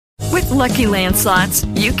Lucky Land Slots,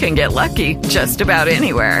 you can get lucky just about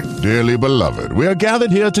anywhere. Dearly beloved, we are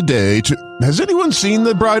gathered here today to... Has anyone seen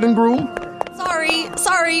the bride and groom?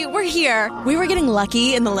 Sorry, we're here. We were getting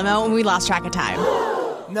lucky in the limo and we lost track of time.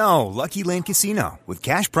 No, Lucky Land Casino, with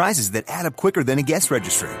cash prizes that add up quicker than a guest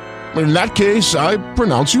registry. In that case, I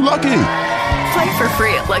pronounce you lucky. Play for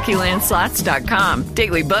free at LuckyLandSlots.com.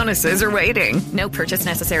 Daily bonuses are waiting. No purchase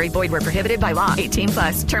necessary. Void where prohibited by law.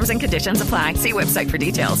 18+. Terms and conditions apply. See website for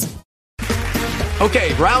details.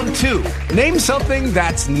 Okay, round two. Name something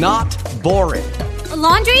that's not boring. A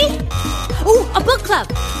laundry? Ooh, a book club.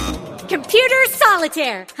 Computer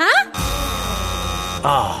solitaire, huh?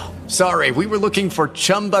 Ah, sorry. We were looking for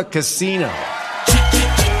Chumba Casino.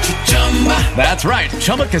 That's right.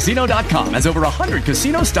 ChumbaCasino.com has over 100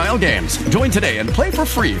 casino-style games. Join today and play for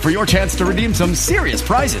free for your chance to redeem some serious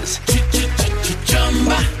prizes.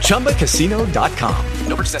 ChumbaCasino.com.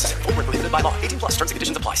 No purchase necessary. Void where prohibited by law. 18+. Terms and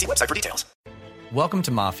conditions apply. See website for details. Welcome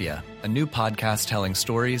to Mafia, a new podcast telling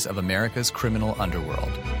stories of America's criminal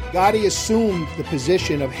underworld. Gotti assumed the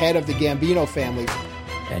position of head of the Gambino family.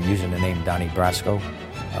 And using the name Donnie Brasco,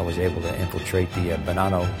 I was able to infiltrate the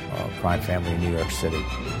Bonanno crime family in New York City.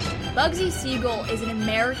 Bugsy Siegel is an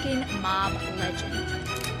American mob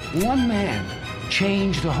legend. One man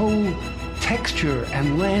changed the whole texture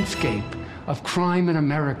and landscape of crime in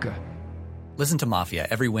America. Listen to Mafia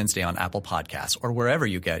every Wednesday on Apple Podcasts or wherever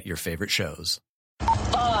you get your favorite shows.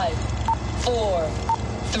 5, 4,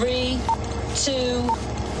 3, 2,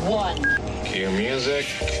 1. Cue music.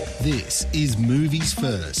 This is Movies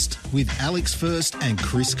First with Alex First and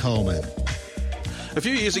Chris Coleman. A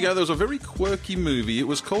few years ago, there was a very quirky movie. It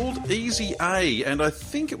was called Easy A, and I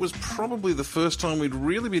think it was probably the first time we'd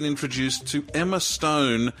really been introduced to Emma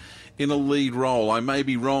Stone in a lead role. I may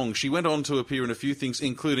be wrong. She went on to appear in a few things,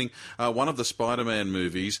 including one of the Spider-Man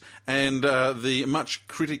movies and the much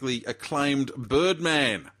critically acclaimed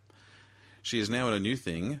Birdman. She is now in a new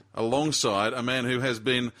thing, alongside a man who has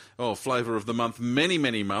been, flavour of the month many,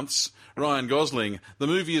 many months, Ryan Gosling. The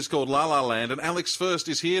movie is called La La Land, and Alex First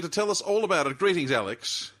is here to tell us all about it. Greetings,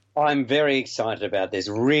 Alex. I'm very excited about this.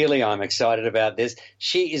 Really, I'm excited about this.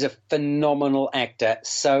 She is a phenomenal actor.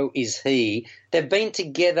 So is he. They've been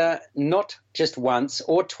together not just once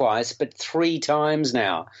or twice, but 3 times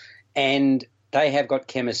now. And they have got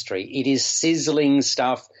chemistry. It is sizzling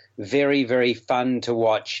stuff. Very, very fun to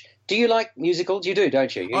watch. Do you like musicals? You do,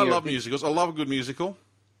 don't you? I love musicals. I love a good musical.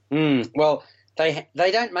 Well, they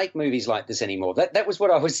don't make movies like this anymore. That was what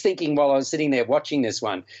I was thinking while I was sitting there watching this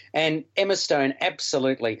one. And Emma Stone,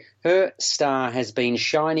 absolutely, her star has been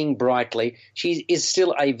shining brightly. She is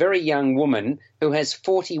still a very young woman who has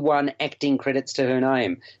 41 acting credits to her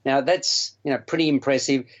name. Now, that's pretty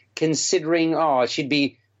impressive considering, she'd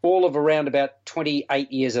be all of around about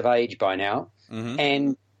 28 years of age by now. Mm-hmm.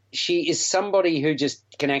 And she is somebody who just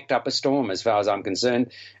can act up a storm as far as I'm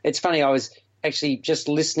concerned. It's funny, I was actually just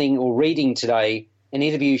listening or reading today an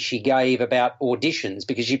interview she gave about auditions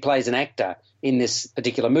because she plays an actor in this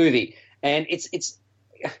particular movie. And it's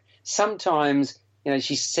sometimes,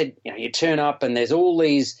 she said, you turn up and there's all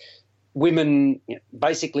these women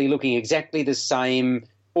basically looking exactly the same,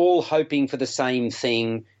 all hoping for the same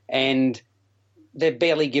thing, and they're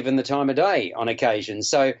barely given the time of day on occasion.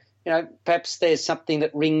 So, perhaps there's something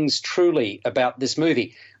that rings truly about this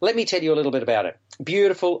movie. Let me tell you a little bit about it.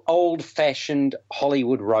 Beautiful, old-fashioned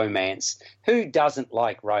Hollywood romance. Who doesn't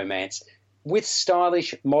like romance? With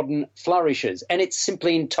stylish, modern flourishes. And it's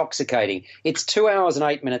simply intoxicating. It's 2 hours and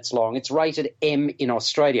 8 minutes long. It's rated M in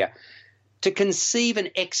Australia. To conceive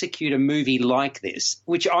and execute a movie like this,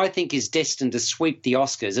 which I think is destined to sweep the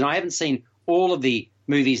Oscars, and I haven't seen all of the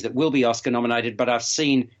movies that will be Oscar nominated, but I've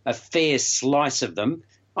seen a fair slice of them.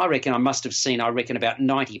 I reckon I must have seen, about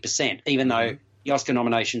 90%, even though the Oscar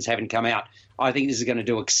nominations haven't come out. I think this is going to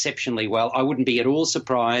do exceptionally well. I wouldn't be at all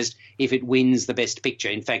surprised if it wins the Best Picture.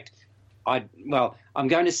 In fact, I'm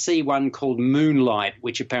going to see one called Moonlight,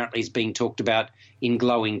 which apparently is being talked about in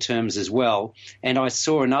glowing terms as well. And I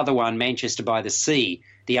saw another one, Manchester by the Sea,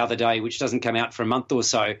 the other day, which doesn't come out for a month or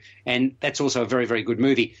so. And that's also a very, very good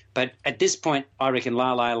movie. But at this point, I reckon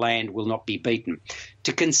La La Land will not be beaten.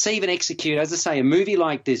 To conceive and execute, as I say, a movie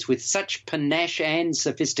like this with such panache and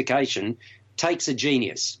sophistication takes a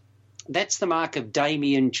genius. That's the mark of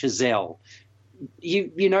Damien Chazelle.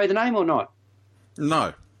 You know the name or not?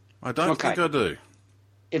 No, I don't think I do.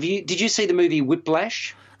 Did you see the movie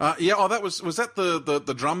Whiplash? Yeah. Oh, was that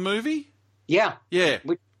the drum movie? Yeah. Yeah.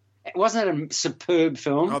 Wasn't it a superb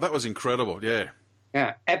film? Oh, that was incredible. Yeah.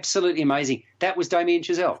 Yeah, absolutely amazing. That was Damien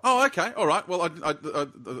Chazelle. Oh, okay. All right. Well,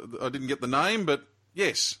 I didn't get the name, but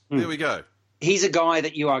yes, there we go. He's a guy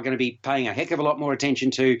that you are going to be paying a heck of a lot more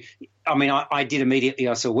attention to. I mean, I did immediately.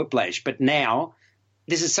 I saw Whiplash, but now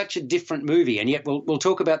this is such a different movie, and yet we'll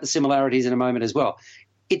talk about the similarities in a moment as well.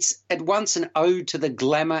 It's at once an ode to the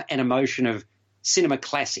glamour and emotion of cinema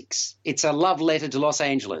classics. It's a love letter to Los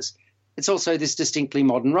Angeles. It's also this distinctly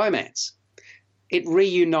modern romance. It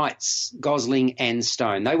reunites Gosling and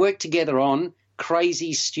Stone. They work together on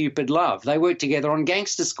Crazy Stupid Love. They work together on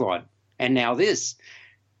Gangster Squad. And now this.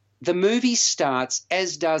 The movie starts,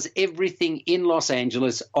 as does everything in Los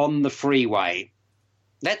Angeles, on the freeway.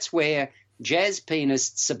 That's where jazz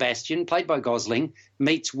pianist Sebastian, played by Gosling,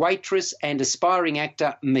 meets waitress and aspiring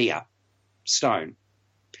actor Mia Stone,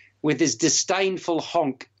 with this disdainful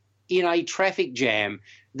honk in a traffic jam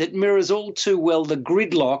that mirrors all too well the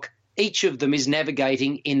gridlock each of them is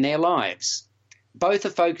navigating in their lives. Both are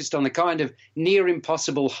focused on the kind of near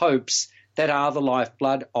impossible hopes that are the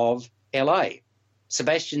lifeblood of LA.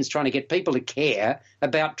 Sebastian's trying to get people to care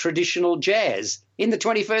about traditional jazz in the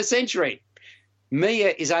 21st century.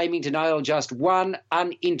 Mia is aiming to nail just one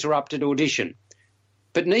uninterrupted audition,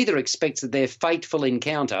 but neither expects that their fateful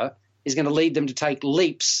encounter is going to lead them to take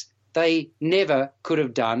leaps they never could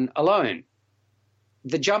have done alone.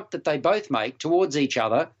 The jump that they both make towards each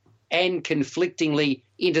other and conflictingly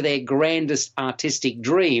into their grandest artistic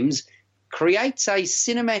dreams creates a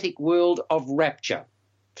cinematic world of rapture,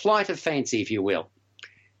 flight of fancy, if you will.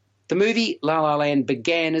 The movie La La Land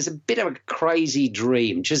began as a bit of a crazy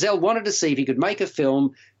dream. Chazelle wanted to see if he could make a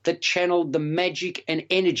film that channeled the magic and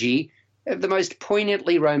energy of the most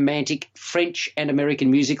poignantly romantic French and American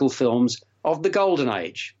musical films of the Golden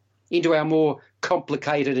Age into our more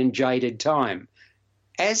complicated and jaded time.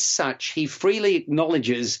 As such, he freely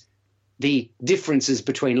acknowledges the differences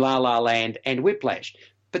between La La Land and Whiplash,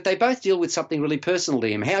 but they both deal with something really personal to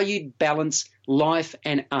him, how you balance life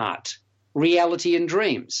and art, reality and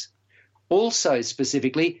dreams. Also,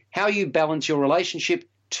 specifically, how you balance your relationship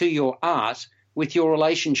to your art with your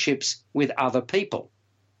relationships with other people.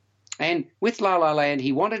 And with La La Land,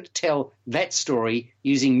 he wanted to tell that story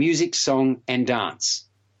using music, song, and dance.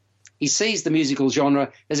 He sees the musical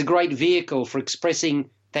genre as a great vehicle for expressing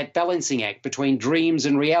that balancing act between dreams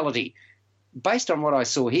and reality. Based on what I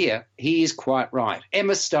saw here, he is quite right.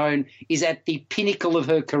 Emma Stone is at the pinnacle of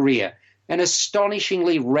her career, an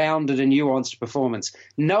astonishingly rounded and nuanced performance.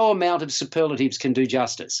 No amount of superlatives can do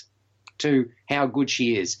justice to how good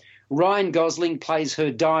she is. Ryan Gosling plays her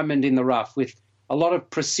diamond in the rough with a lot of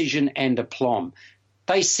precision and aplomb.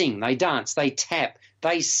 They sing, they dance, they tap,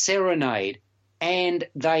 they serenade, and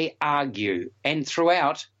they argue. And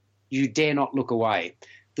throughout, you dare not look away.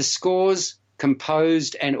 The score's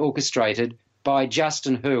composed and orchestrated by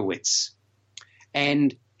Justin Hurwitz,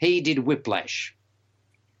 and he did Whiplash.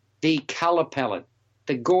 The colour palette,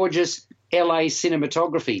 the gorgeous LA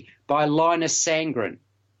cinematography by Linus Sandgren,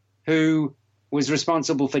 who was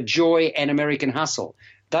responsible for Joy and American Hustle.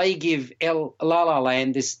 They give La La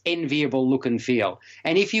Land this enviable look and feel.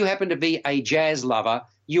 And if you happen to be a jazz lover,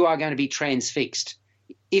 you are going to be transfixed.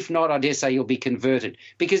 If not, I dare say you'll be converted,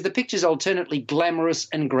 because the picture's alternately glamorous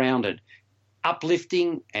and grounded,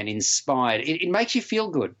 uplifting and inspired. It makes you feel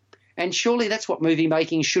good. And surely that's what movie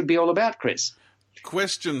making should be all about, Chris.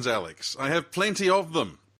 Questions, Alex. I have plenty of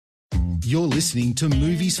them. You're listening to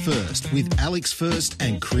Movies First with Alex First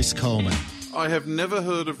and Chris Coleman. I have never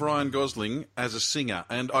heard of Ryan Gosling as a singer,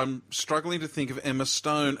 and I'm struggling to think of Emma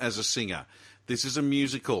Stone as a singer. This is a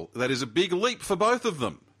musical. That is a big leap for both of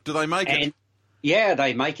them. Do they make it? Yeah,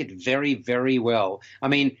 they make it very, very well. I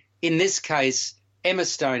mean, in this case, Emma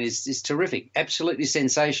Stone is terrific, absolutely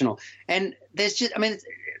sensational. And there's just, I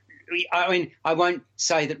mean, I won't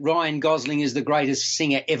say that Ryan Gosling is the greatest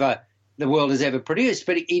singer ever the world has ever produced,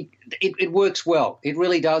 but it works well. It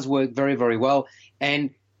really does work very, very well.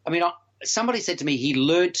 And I mean, somebody said to me he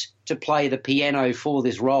learnt to play the piano for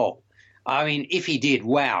this role. I mean, if he did,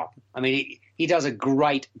 wow. I mean, he does a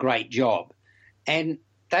great, great job. And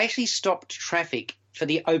they actually stopped traffic for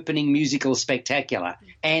the opening musical spectacular.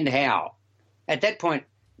 And how? At that point,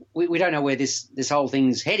 we don't know where this whole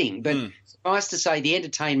thing's heading, but suffice to say the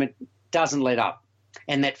entertainment doesn't let up.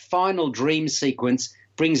 And that final dream sequence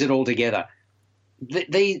brings it all together.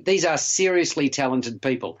 These are seriously talented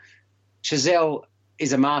people. Chazelle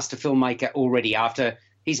is a master filmmaker already after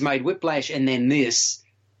he's made Whiplash and then this.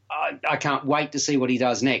 I can't wait to see what he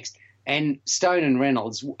does next. And Stone and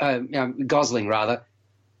Reynolds, Gosling rather,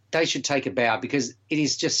 they should take a bow because it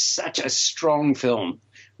is just such a strong film.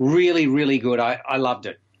 Really, really good. I loved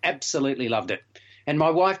it. Absolutely loved it. And my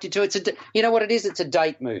wife did too. You know what it is? It's a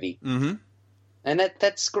date movie. Mm-hmm. And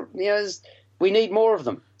that's we need more of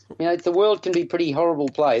them. You know, the world can be a pretty horrible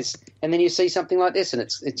place, and then you see something like this, and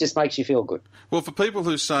it just makes you feel good. Well, for people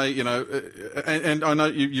who say, you know, and I know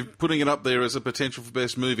you're putting it up there as a potential for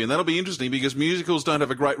best movie, and that'll be interesting because musicals don't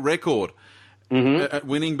have a great record at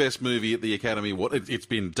winning best movie at the Academy. It's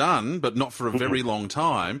been done, but not for a very long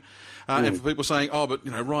time. And for people saying, oh, but,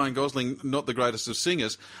 you know, Ryan Gosling, not the greatest of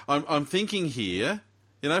singers, I'm thinking here,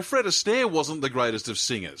 you know, Fred Astaire wasn't the greatest of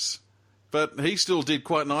singers, but he still did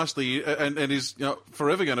quite nicely and is, you know,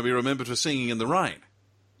 forever going to be remembered for Singing in the Rain.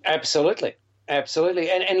 Absolutely.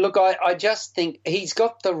 And look, I just think he's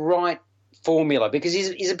got the right formula because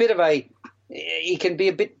he's a bit of he can be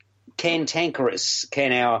a bit cantankerous,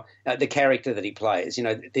 the character that he plays, you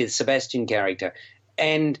know, the Sebastian character.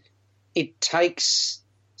 And it takes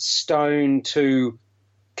Stone to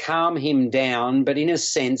calm him down, but in a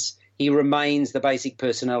sense, he remains the basic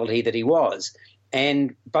personality that he was.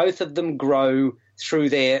 And both of them grow through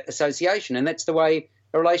their association, and that's the way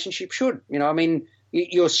a relationship should. You know, I mean,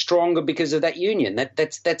 you're stronger because of that union.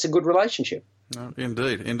 That's a good relationship. Oh,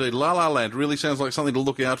 indeed. La La Land really sounds like something to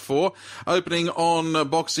look out for. Opening on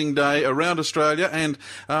Boxing Day around Australia, and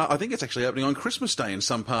I think it's actually opening on Christmas Day in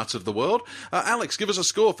some parts of the world. Alex, give us a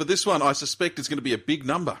score for this one. I suspect it's going to be a big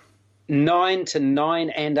number. 9 to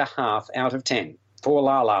 9.5 out of 10 for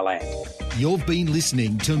La La Land. You've been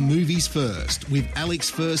listening to Movies First with Alex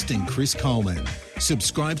First and Chris Coleman.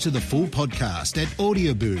 Subscribe to the full podcast at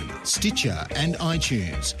Audioboom, Stitcher and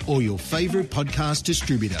iTunes, or your favourite podcast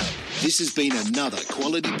distributor. This has been another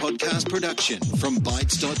quality podcast production from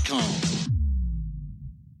Bytes.com.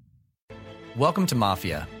 Welcome to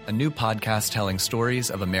Mafia, a new podcast telling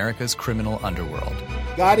stories of America's criminal underworld.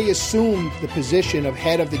 Gotti assumed the position of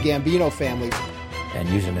head of the Gambino family. And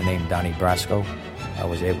using the name Donnie Brasco, I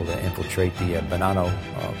was able to infiltrate the Bonanno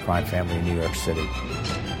crime family in New York City.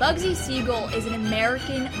 Bugsy Siegel is an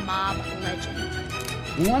American mob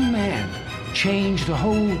legend. One man changed the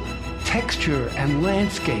whole texture and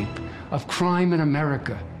landscape of crime in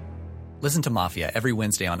America. Listen to Mafia every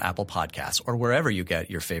Wednesday on Apple Podcasts or wherever you get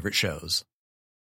your favorite shows.